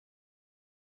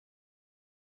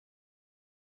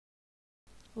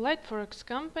Light Forex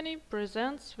Company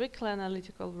presents weekly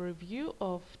analytical review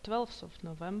of 12th of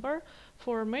November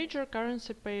for major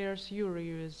currency pairs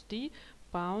EUR/USD,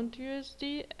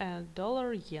 GBP/USD and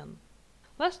 $/Yen.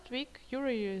 Last week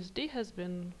EUR/USD has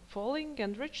been falling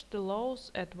and reached the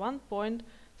lows at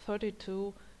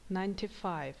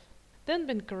 1.3295, then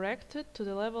been corrected to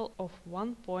the level of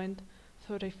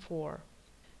 1.34.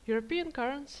 European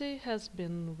currency has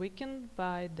been weakened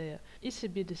by the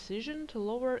ECB decision to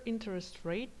lower interest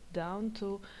rate down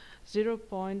to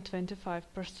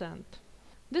 0.25%.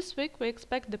 This week we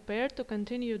expect the pair to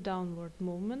continue downward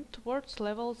movement towards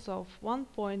levels of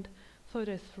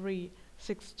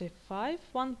 1.3365,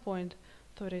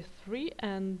 1.33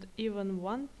 and even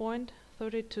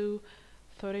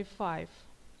 1.3235.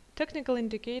 Technical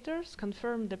indicators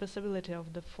confirm the possibility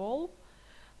of the fall.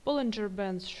 Bollinger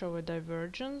Bands show a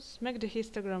divergence, MACD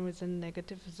histogram is in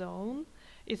negative zone,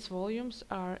 its volumes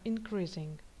are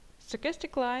increasing.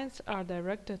 Stochastic lines are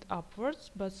directed upwards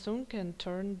but soon can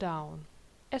turn down.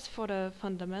 As for the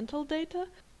fundamental data,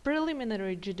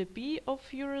 preliminary GDP of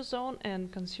Eurozone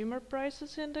and Consumer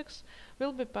Prices Index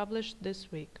will be published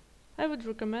this week. I would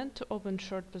recommend to open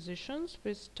short positions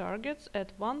with targets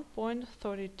at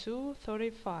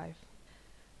 1.3235.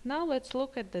 Now let's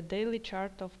look at the daily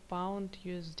chart of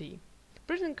GBP/USD.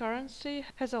 Britain currency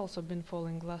has also been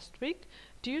falling last week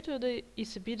due to the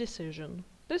ECB decision.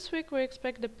 This week we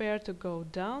expect the pair to go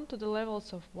down to the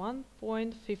levels of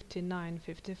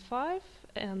 1.5955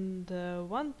 and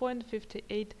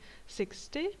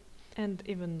 1.5860 and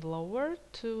even lower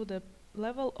to the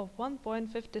level of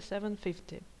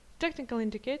 1.5750. Technical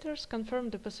indicators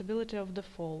confirm the possibility of the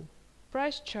fall.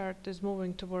 Price chart is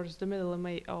moving towards the middle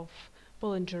MA of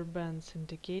Bollinger Bands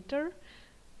indicator.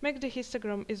 MACD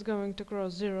histogram is going to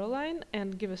cross zero line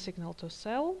and give a signal to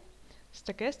sell.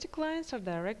 Stochastic lines are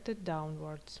directed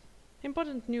downwards.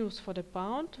 Important news for the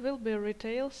pound will be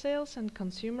retail sales and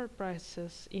consumer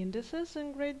prices indices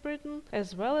in Great Britain,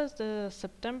 as well as the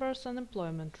September's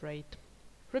unemployment rate.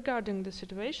 Regarding the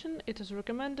situation, it is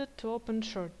recommended to open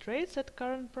short trades at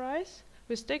current price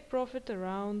with take profit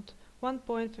around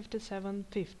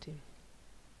 1.5750.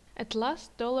 At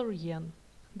last, $/Yen.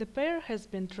 The pair has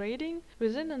been trading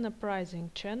within an uprising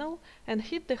channel and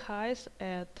hit the highs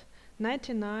at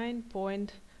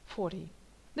 99.40.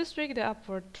 This week the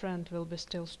upward trend will be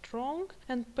still strong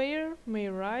and pair may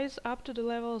rise up to the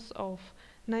levels of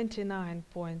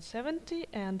 99.70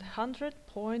 and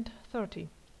 100.30.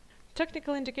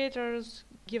 Technical indicators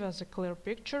give us a clear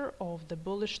picture of the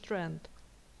bullish trend.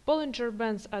 Bollinger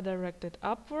Bands are directed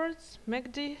upwards,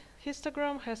 MACD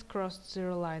histogram has crossed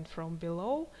zero line from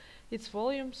below, its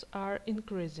volumes are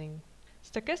increasing.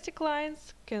 Stochastic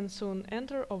lines can soon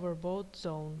enter overbought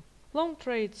zone. Long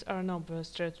trades are an obvious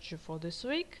strategy for this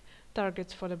week.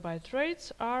 Targets for the buy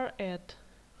trades are at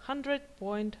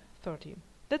 100.30.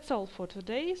 That's all for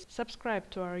today. Subscribe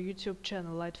to our YouTube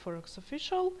channel Light Forex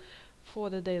Official.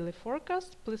 For the daily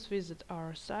forecast, please visit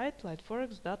our site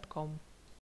lightforex.com.